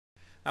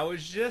I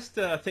was just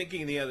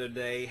thinking the other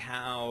day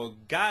how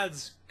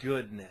God's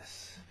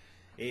goodness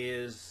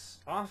is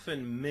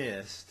often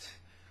missed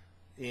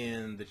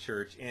in the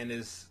church and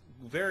is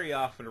very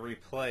often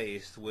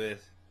replaced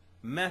with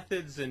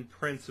methods and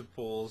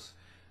principles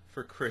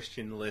for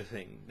Christian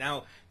living.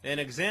 Now, an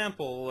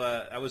example,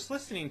 I was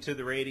listening to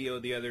the radio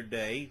the other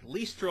day.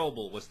 Lee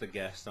Strobel was the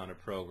guest on a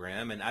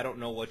program, and I don't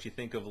know what you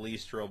think of Lee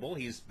Strobel.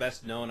 He's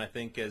best known, I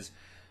think, as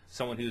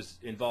someone who's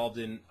involved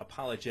in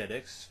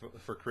apologetics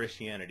for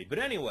Christianity. But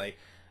anyway,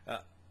 uh,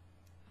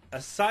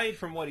 aside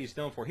from what he's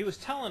known for, he was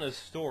telling a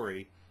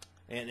story,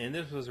 and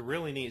this was a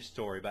really neat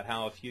story about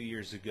how a few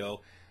years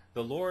ago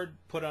the Lord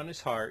put on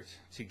his heart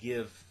to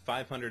give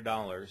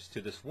 $500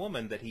 to this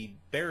woman that he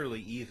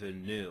barely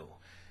even knew.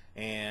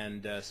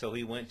 And so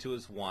he went to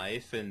his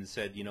wife and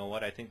said, you know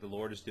what, I think the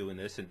Lord is doing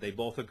this. And they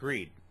both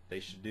agreed they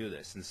should do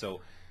this. And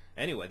so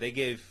anyway,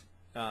 they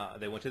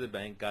went to the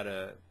bank, got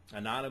a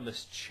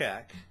anonymous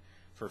check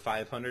for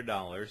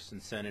 $500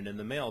 and sent it in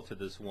the mail to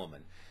this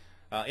woman.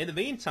 In the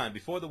meantime,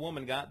 before the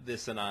woman got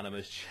this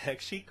anonymous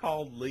check, she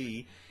called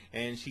Lee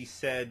and she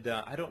said,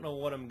 I don't know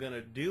what I'm going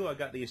to do. I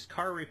got these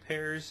car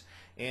repairs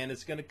and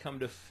it's going to come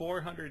to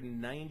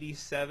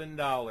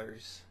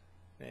 $497.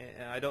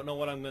 I don't know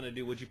what I'm going to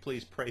do. Would you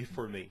please pray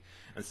for me?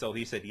 And so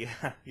he said,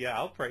 yeah,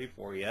 I'll pray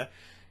for you.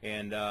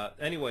 And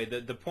anyway,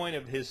 the point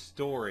of his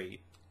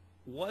story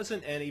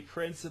wasn't any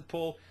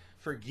principle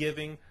for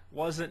giving,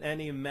 wasn't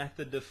any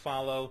method to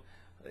follow.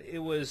 It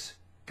was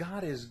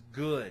God is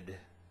good.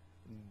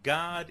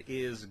 God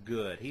is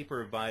good. He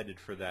provided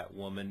for that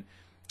woman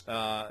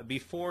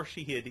before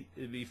she had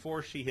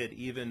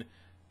even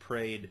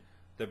prayed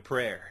the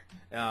prayer.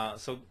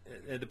 So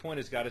the point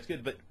is God is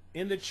good. But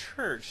in the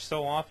church,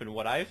 so often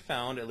what I've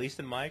found, at least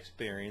in my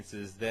experience,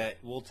 is that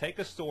we'll take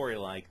a story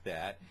like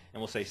that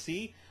and we'll say,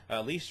 see,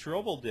 Lee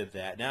Strobel did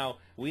that. Now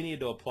we need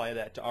to apply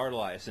that to our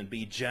lives and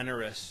be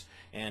generous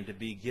and to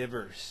be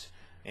givers.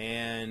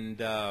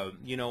 And,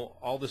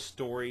 all the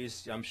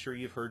stories, I'm sure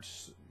you've heard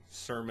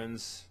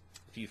sermons.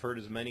 If you've heard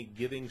as many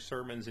giving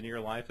sermons in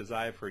your life as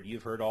I've heard,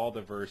 you've heard all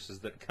the verses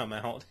that come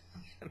out.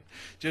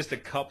 Just a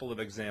couple of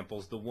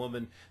examples. The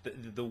woman,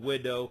 the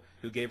widow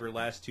who gave her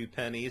last 2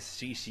 pennies,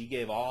 she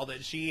gave all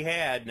that she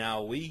had.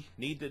 Now we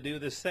need to do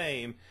the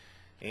same.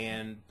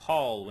 And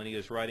Paul, when he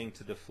was writing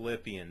to the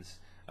Philippians,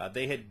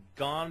 they had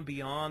gone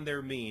beyond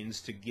their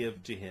means to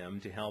give to him,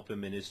 to help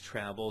him in his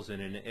travels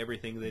and in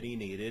everything that he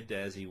needed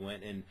as he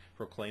went and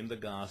proclaimed the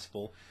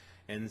gospel.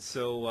 And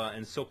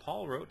so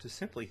Paul wrote to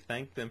simply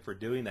thank them for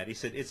doing that. He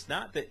said, it's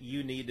not that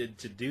you needed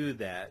to do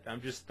that.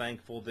 I'm just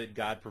thankful that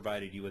God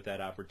provided you with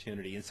that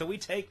opportunity. And so we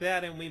take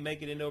that and we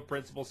make it into a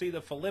principle. See, the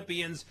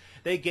Philippians,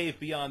 they gave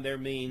beyond their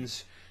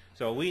means.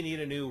 So we need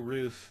a new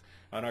roof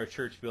on our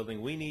church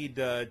building. We need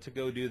to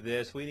go do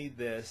this. We need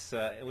this.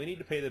 And we need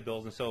to pay the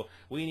bills. And so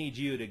we need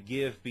you to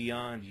give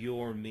beyond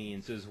your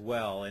means as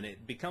well. And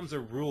it becomes a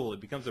rule. It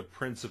becomes a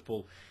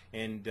principle.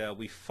 And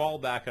we fall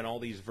back on all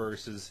these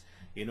verses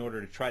in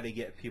order to try to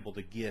get people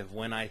to give,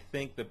 when I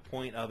think the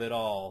point of it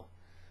all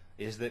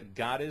is that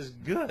God is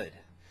good.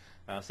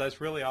 So that's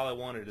really all I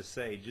wanted to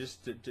say.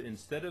 Just to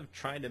instead of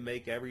trying to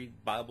make every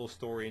Bible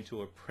story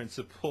into a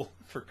principle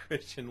for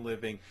Christian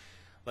living,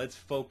 let's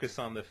focus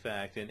on the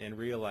fact and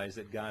realize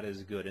that God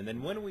is good. And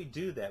then when we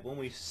do that, when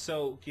we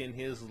soak in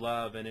his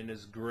love and in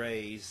his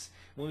grace,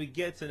 when we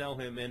get to know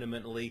him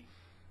intimately,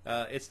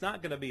 it's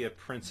not going to be a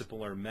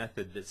principle or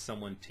method that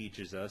someone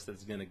teaches us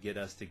that's going to get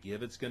us to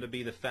give. It's going to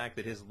be the fact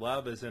that his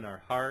love is in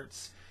our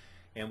hearts,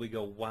 and we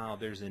go, wow,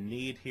 there's a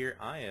need here.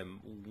 I am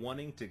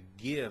wanting to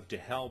give, to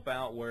help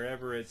out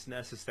wherever it's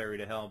necessary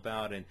to help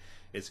out, and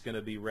it's going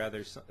to be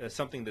rather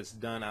something that's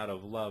done out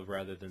of love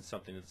rather than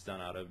something that's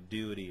done out of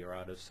duty or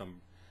out of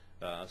some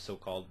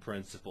so-called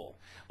principle.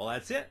 Well,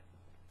 that's it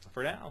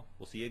for now.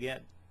 We'll see you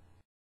again.